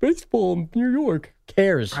 baseball in New York.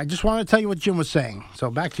 Cares. I just wanted to tell you what Jim was saying. So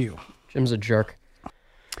back to you. Jim's a jerk.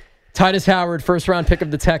 Titus Howard, first-round pick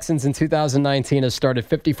of the Texans in 2019, has started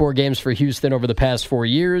 54 games for Houston over the past 4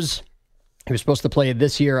 years. He was supposed to play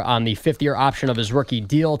this year on the fifth-year option of his rookie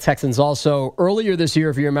deal. Texans also, earlier this year,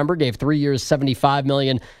 if you remember, gave 3 years, $75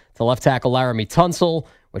 million to left tackle Laramie Tunsil,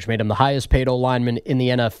 which made him the highest-paid O-lineman in the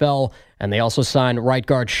NFL. And they also signed right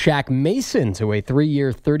guard Shaq Mason to a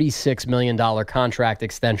 3-year, $36 million contract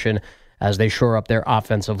extension as they shore up their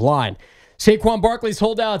offensive line. Saquon Barkley's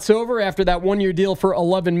holdout's over after that 1-year deal for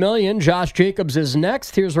 $11 million. Josh Jacobs is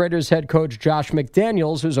next. Here's Raiders head coach Josh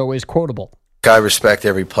McDaniels, who's always quotable. I respect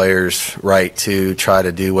every player's right to try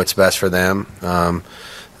to do what's best for them.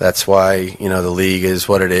 That's why, the league is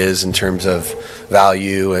what it is in terms of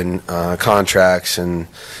value and contracts, and,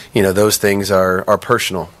 those things are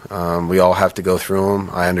personal. We all have to go through them.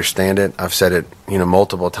 I understand it. I've said it,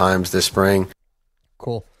 multiple times this spring.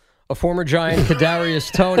 Cool. A former Giant,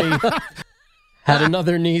 Kadarius Toney, had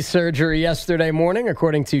another knee surgery yesterday morning,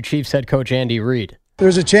 according to Chiefs head coach Andy Reid.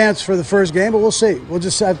 There's a chance for the first game, but we'll see. We'll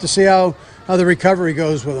just have to see how the recovery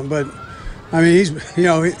goes with him. But, I mean,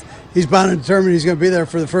 he's bound and determined he's going to be there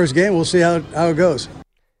for the first game. We'll see how it goes.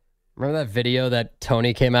 Remember that video that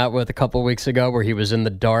Tony came out with a couple weeks ago where he was in the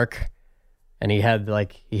dark and he had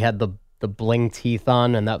the bling teeth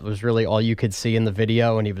on, and that was really all you could see in the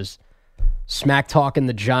video, and he was smack talking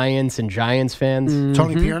the Giants and Giants fans. Mm-hmm.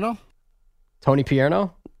 Tony Pierno? Tony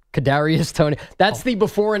Pierno? Kadarius Toney. That's the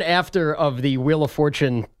before and after of the Wheel of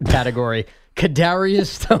Fortune category.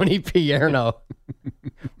 Kadarius Toney Pierno.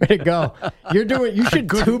 Way to go. You should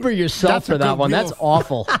tuber yourself for that one. That's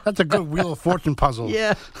awful. That's a good Wheel of Fortune puzzle.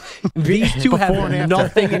 Yeah. These two have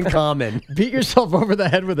nothing in common. Beat yourself over the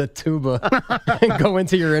head with a tuba and go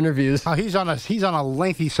into your interviews. Oh, he's on a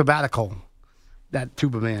lengthy sabbatical, that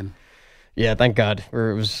tuba man. Yeah, thank God. It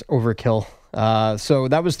was overkill. So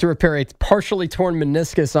that was to repair a partially torn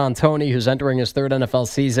meniscus on Toney, who's entering his third NFL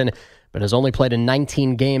season, but has only played in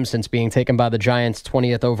 19 games since being taken by the Giants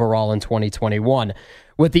 20th overall in 2021.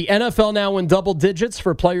 With the NFL now in double digits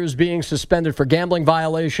for players being suspended for gambling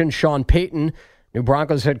violations, Sean Payton, new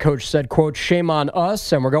Broncos head coach, said, quote, "Shame on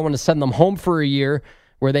us, and we're going to send them home for a year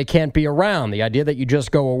where they can't be around. The idea that you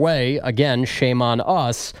just go away, again, shame on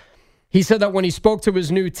us." He said that when he spoke to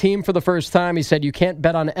his new team for the first time, he said, "You can't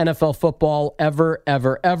bet on NFL football ever,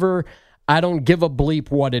 ever, ever. I don't give a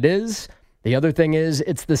bleep what it is. The other thing is,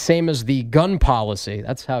 it's the same as the gun policy."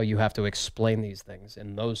 That's how you have to explain these things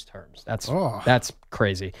in those terms. That's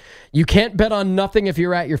crazy. "You can't bet on nothing if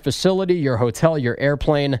you're at your facility, your hotel, your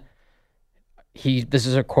airplane." This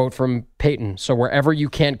is a quote from Peyton. "So wherever you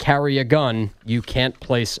can't carry a gun, you can't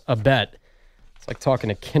place a bet." It's like talking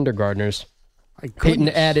to kindergartners. Peyton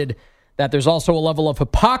added that there's also a level of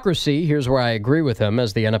hypocrisy. Here's where I agree with him,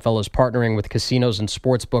 as the NFL is partnering with casinos and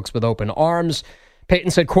sports books with open arms.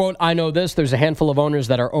 Peyton said, quote, "I know this. There's a handful of owners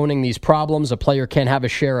that are owning these problems. A player can't have a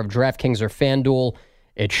share of DraftKings or FanDuel.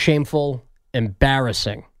 It's shameful,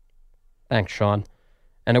 embarrassing." Thanks, Sean.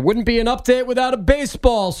 And it wouldn't be an update without a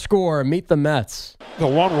baseball score. Meet the Mets. The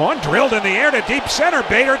 1-1 drilled in the air to deep center.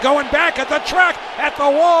 Bader going back at the track, at the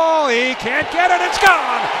wall. He can't get it. It's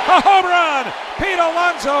gone. A home run. Pete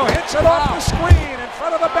Alonso hits it off the screen in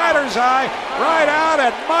front of the batter's eye, right out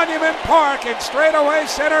at Monument Park in straightaway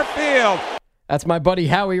center field. That's my buddy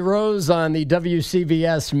Howie Rose on the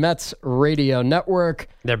WCVS Mets radio network.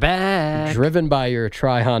 They're back. Driven by your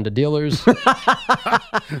Tri-Honda dealers.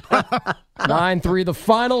 9-3 the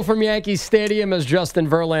final from Yankee Stadium as Justin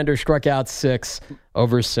Verlander struck out 6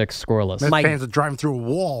 over 6 scoreless. Mets fans are driving through a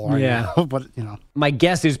wall right now. But, my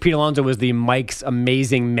guess is Pete Alonso was the Mike's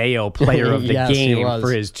Amazing Mayo player of the game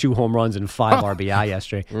for his 2 home runs and 5 RBI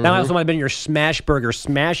yesterday. That also might have been your Smash Burger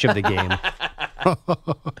smash of the game.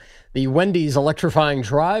 The Wendy's electrifying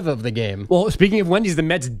drive of the game. Well, speaking of Wendy's, the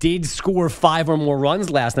Mets did score 5 or more runs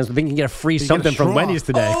last night, so they can get a free something from Wendy's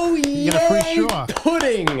today. Oh, you get a free straw.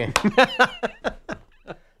 Pudding.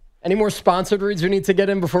 Any more sponsored reads we need to get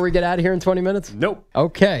in before we get out of here in 20 minutes? Nope.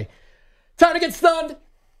 Okay. Time to get stunned.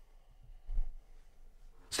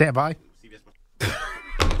 Stand by.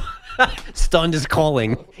 Stunned is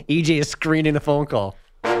calling. EJ is screening the phone call.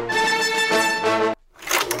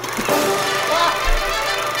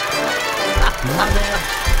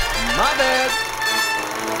 My bad.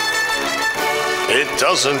 It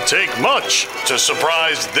doesn't take much to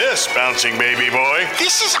surprise this bouncing baby boy.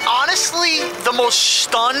 This is honestly the most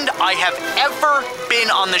stunned I have ever been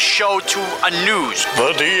on the show to a news.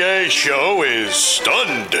 The DA show is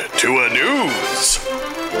stunned to a news.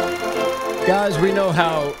 Guys, we know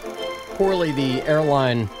how poorly the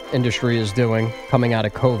airline industry is doing coming out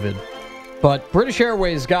of COVID. But British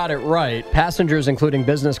Airways got it right. Passengers, including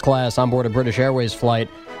business class on board a British Airways flight,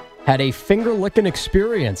 had a finger-licking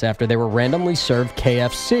experience after they were randomly served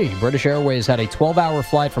KFC. British Airways had a 12-hour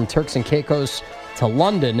flight from Turks and Caicos to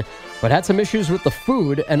London, but had some issues with the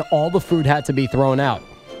food, and all the food had to be thrown out.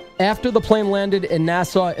 After the plane landed in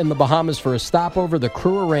Nassau in the Bahamas for a stopover, the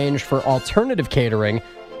crew arranged for alternative catering,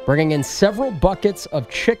 bringing in several buckets of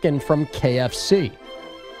chicken from KFC.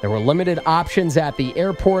 There were limited options at the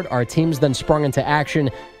airport. Our teams then sprung into action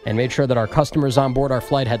and made sure that our customers on board our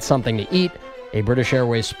flight had something to eat. A British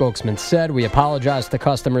Airways spokesman said, "We apologized to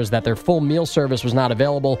customers that their full meal service was not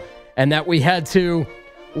available and that we had to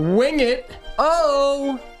wing it."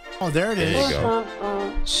 Oh, there it is. There you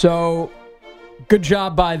go. So, good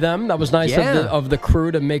job by them. That was nice of the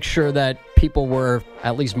crew to make sure that people were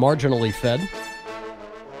at least marginally fed.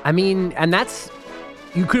 I mean, and that's,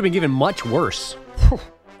 you could have been given much worse.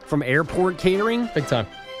 From airport catering? Big time.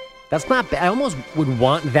 That's not bad. I almost would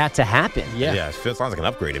want that to happen. Yeah, it sounds like an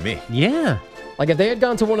upgrade to me. Yeah. Like if they had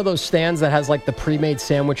gone to one of those stands that has like the pre-made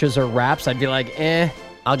sandwiches or wraps, I'd be like,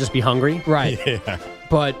 I'll just be hungry. Right. Yeah.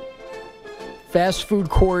 But fast food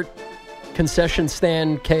court, concession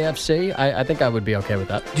stand, KFC, I think I would be okay with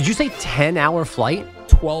that. Did you say 10-hour flight?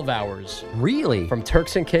 12 hours. Really? From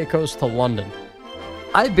Turks and Caicos to London.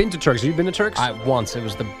 I've been to Turks. Have you been to Turks? Once. It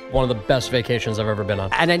was one of the best vacations I've ever been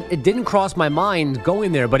on. And it didn't cross my mind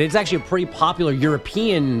going there, but it's actually a pretty popular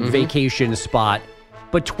European vacation spot.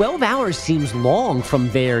 But 12 hours seems long from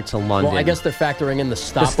there to London. Well, I guess they're factoring in the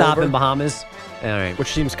stopover. The stop in Bahamas? All right.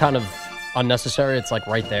 Which seems kind of unnecessary. It's like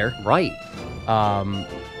right there. Right.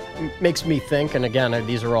 Makes me think, and again,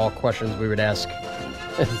 these are all questions we would ask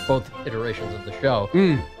in both iterations of the show.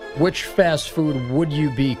 Which fast food would you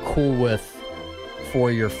be cool with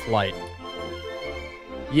for your flight?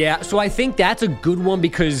 Yeah, so I think that's a good one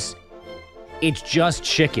because it's just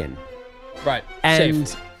chicken. Right. And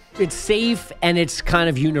safe. It's safe and it's kind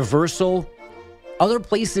of universal. Other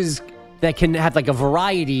places that can have like a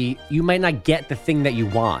variety, you might not get the thing that you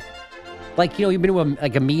want. Like, you know, you've been to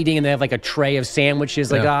a meeting and they have like a tray of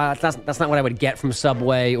sandwiches. Like, that's not what I would get from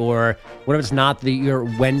Subway, or what if it's not your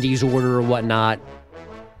Wendy's order or whatnot.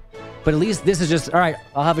 But at least this is just, all right,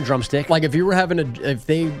 I'll have a drumstick. Like if you were if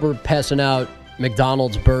they were passing out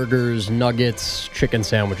McDonald's burgers, nuggets, chicken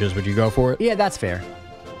sandwiches, would you go for it? Yeah, that's fair.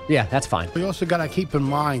 Yeah, that's fine. We also got to keep in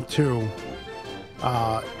mind, too,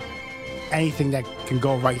 anything that can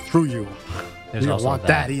go right through you. There's you don't also want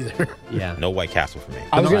that either. Yeah. No White Castle for me.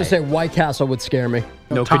 I was going to say White Castle would scare me.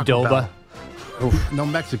 No Qdoba. No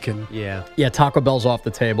Mexican. Yeah. Yeah, Taco Bell's off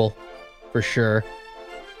the table for sure.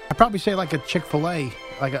 I'd probably say like a Chick-fil-A,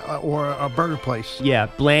 or a burger place. Yeah,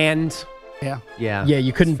 bland. Yeah. Yeah. Yeah,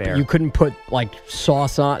 you couldn't put like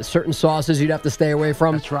sauce on certain sauces you'd have to stay away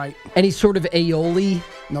from. That's right. Any sort of aioli.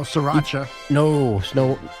 No sriracha. No.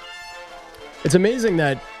 It's amazing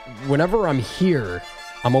that whenever I'm here,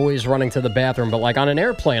 I'm always running to the bathroom, but like on an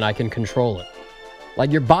airplane, I can control it.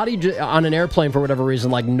 Like your body on an airplane, for whatever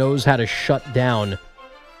reason, like knows how to shut down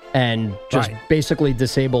and just basically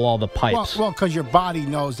disable all the pipes. Well, because your body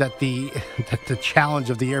knows that the challenge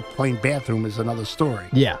of the airplane bathroom is another story.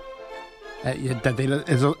 Yeah.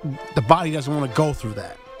 The body doesn't want to go through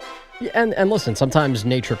that. Yeah, and listen, sometimes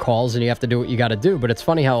nature calls and you have to do what you got to do, but it's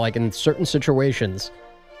funny how like in certain situations,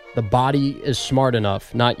 the body is smart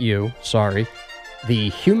enough, not you, sorry, the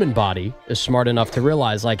human body is smart enough to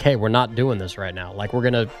realize like, hey, we're not doing this right now. Like we're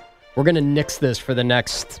gonna nix this for the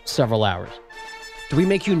next several hours. Do we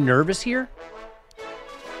make you nervous here?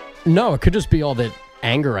 No, it could just be all that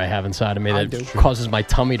anger I have inside of me that causes my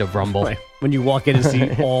tummy to rumble. Right. When you walk in and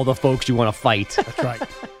see all the folks you want to fight. That's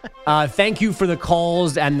right. Thank you for the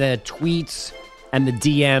calls and the tweets and the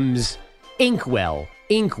DMs. Inkwell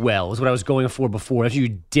is what I was going for before. If you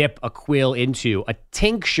dip a quill into a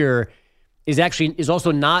tincture, is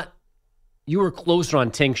also not. You were closer on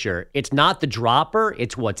tincture. It's not the dropper.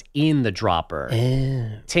 It's what's in the dropper.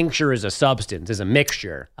 Tincture is a substance, is a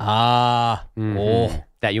mixture. That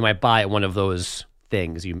you might buy at one of those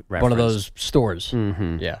things you referenced. One of those stores.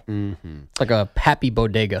 Yeah. It's like a happy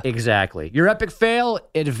bodega. Exactly. Your epic fail,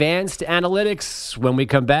 advanced analytics, when we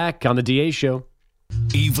come back on the DA Show.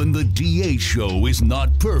 Even the DA Show is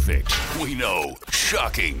not perfect. We know.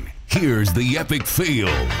 Shocking. Here's the epic fail.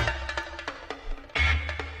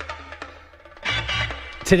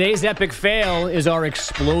 Today's epic fail is our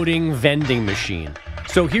exploding vending machine.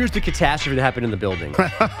 So here's the catastrophe that happened in the building.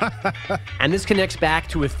 And this connects back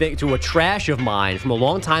to a trash of mine from a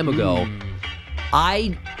long time ago.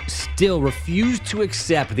 I still refuse to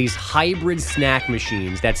accept these hybrid snack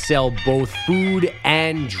machines that sell both food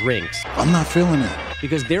and drinks. I'm not feeling it.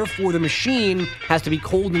 because therefore the machine has to be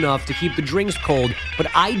cold enough to keep the drinks cold, but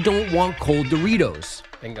I don't want cold Doritos.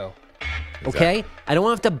 Bingo. Okay? I don't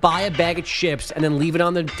have to buy a bag of chips and then leave it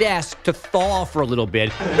on the desk to thaw for a little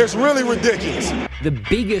bit. It's really ridiculous. The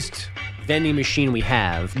biggest vending machine we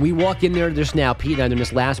have, we walk in there just now, Pete and I, in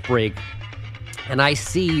this last break, and I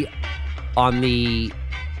see on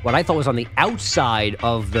what I thought was on the outside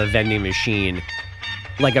of the vending machine,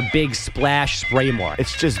 like a big splash spray mark.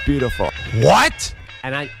 It's just beautiful. What?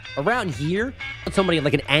 And around here, somebody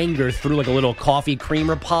like an anger threw like a little coffee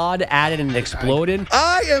creamer pod at it and it exploded.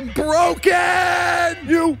 I am broken!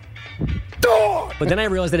 You dog! But then I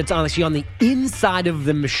realized that it's actually on the inside of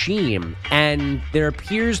the machine, and there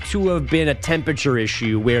appears to have been a temperature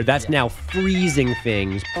issue where that's now freezing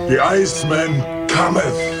things. The Iceman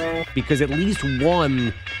cometh. Because at least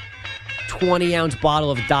one 20-ounce bottle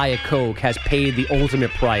of Diet Coke has paid the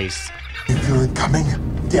ultimate price. If you're coming,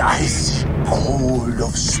 the ice cold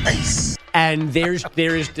of space. And there's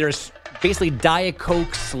basically Diet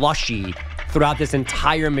Coke slushy throughout this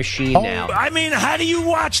entire machine now. I mean, how do you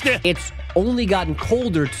watch this? It's only gotten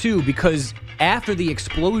colder, too, because after the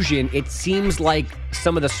explosion, it seems like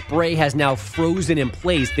some of the spray has now frozen in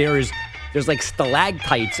place. There's like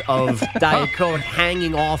stalactites of Diet Coke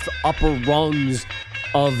hanging off the upper rungs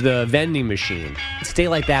of the vending machine. Stay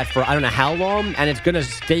like that for I don't know how long, and it's going to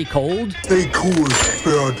stay cold. Stay cool,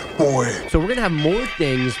 bird boy. So we're going to have more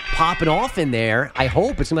things popping off in there. I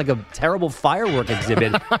hope. It's like a terrible firework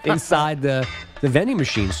exhibit inside the vending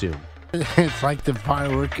machine soon. It's like the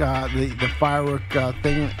firework, the firework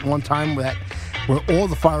thing one time where all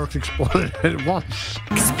the fireworks exploded at once.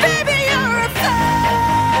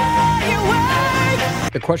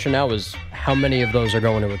 The question now is, how many of those are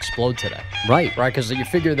going to explode today? Right. Right, because you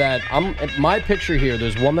figure that, my picture here,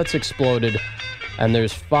 there's one that's exploded, and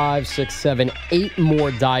there's 5, 6, 7, 8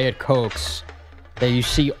 more Diet Cokes that you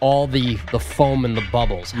see all the foam and the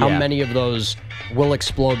bubbles. How many of those will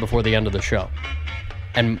explode before the end of the show?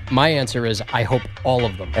 And my answer is, I hope all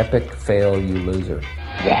of them. Epic fail, you loser.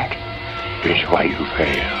 That is why you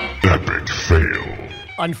fail. Epic fail.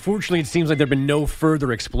 Unfortunately, it seems like there have been no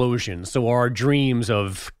further explosions, so our dreams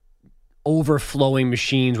of overflowing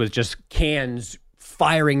machines with just cans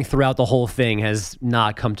firing throughout the whole thing has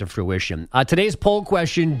not come to fruition. Today's poll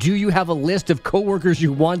question, do you have a list of coworkers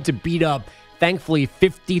you want to beat up? Thankfully,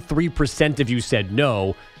 53% of you said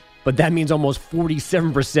no, but that means almost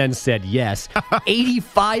 47% said yes.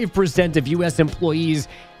 85% of U.S. employees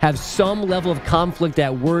have some level of conflict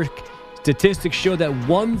at work. Statistics show that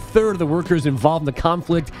 1/3 of the workers involved in the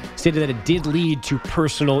conflict stated that it did lead to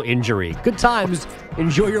personal injury. Good times.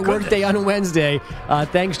 Enjoy your workday on Wednesday.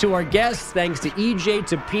 Thanks to our guests. Thanks to EJ,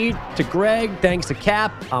 to Pete, to Greg. Thanks to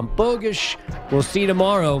Cap. I'm Bogish. We'll see you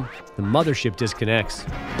tomorrow. The mothership disconnects.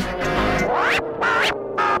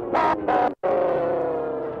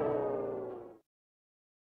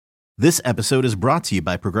 This episode is brought to you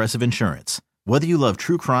by Progressive Insurance. Whether you love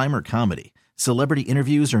true crime or comedy, celebrity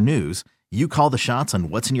interviews or news, you call the shots on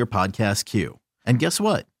what's in your podcast queue. And guess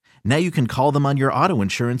what? Now you can call them on your auto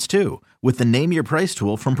insurance too with the Name Your Price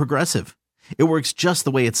tool from Progressive. It works just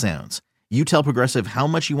the way it sounds. You tell Progressive how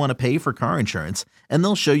much you want to pay for car insurance, and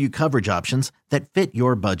they'll show you coverage options that fit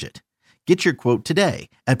your budget. Get your quote today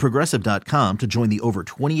at Progressive.com to join the over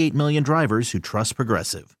 28 million drivers who trust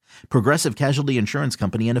Progressive. Progressive Casualty Insurance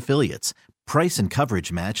Company and Affiliates. Price and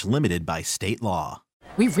coverage match limited by state law.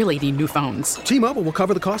 We really need new phones. T-Mobile will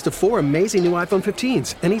cover the cost of 4 amazing new iPhone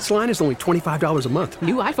 15s, and each line is only $25 a month.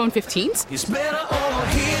 New iPhone 15s? It's better over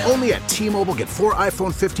here. Only at T-Mobile, get 4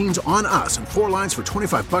 iPhone 15s on us and 4 lines for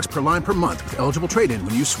 $25 per line per month with eligible trade-in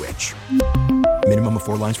when you switch. Minimum of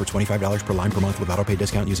 4 lines for $25 per line per month with autopay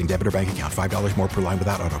discount using debit or bank account. $5 more per line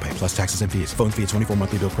without autopay, plus taxes and fees. Phone fee at 24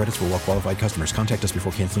 monthly bill credits for well-qualified customers. Contact us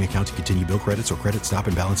before canceling account to continue bill credits or credit stop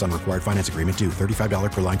and balance on required finance agreement due.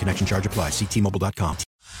 $35 per line connection charge applies. See T-Mobile.com.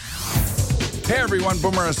 Hey everyone,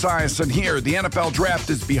 Boomer Esiason here. The NFL draft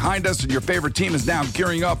is behind us and your favorite team is now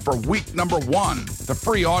gearing up for week number 1. The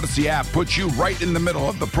free Odyssey app puts you right in the middle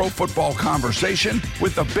of the pro football conversation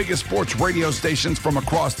with the biggest sports radio stations from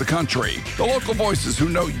across the country. The local voices who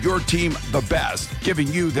know your team the best, giving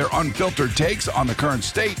you their unfiltered takes on the current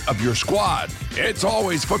state of your squad. It's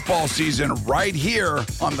always football season right here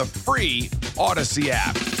on the free Odyssey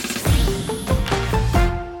app.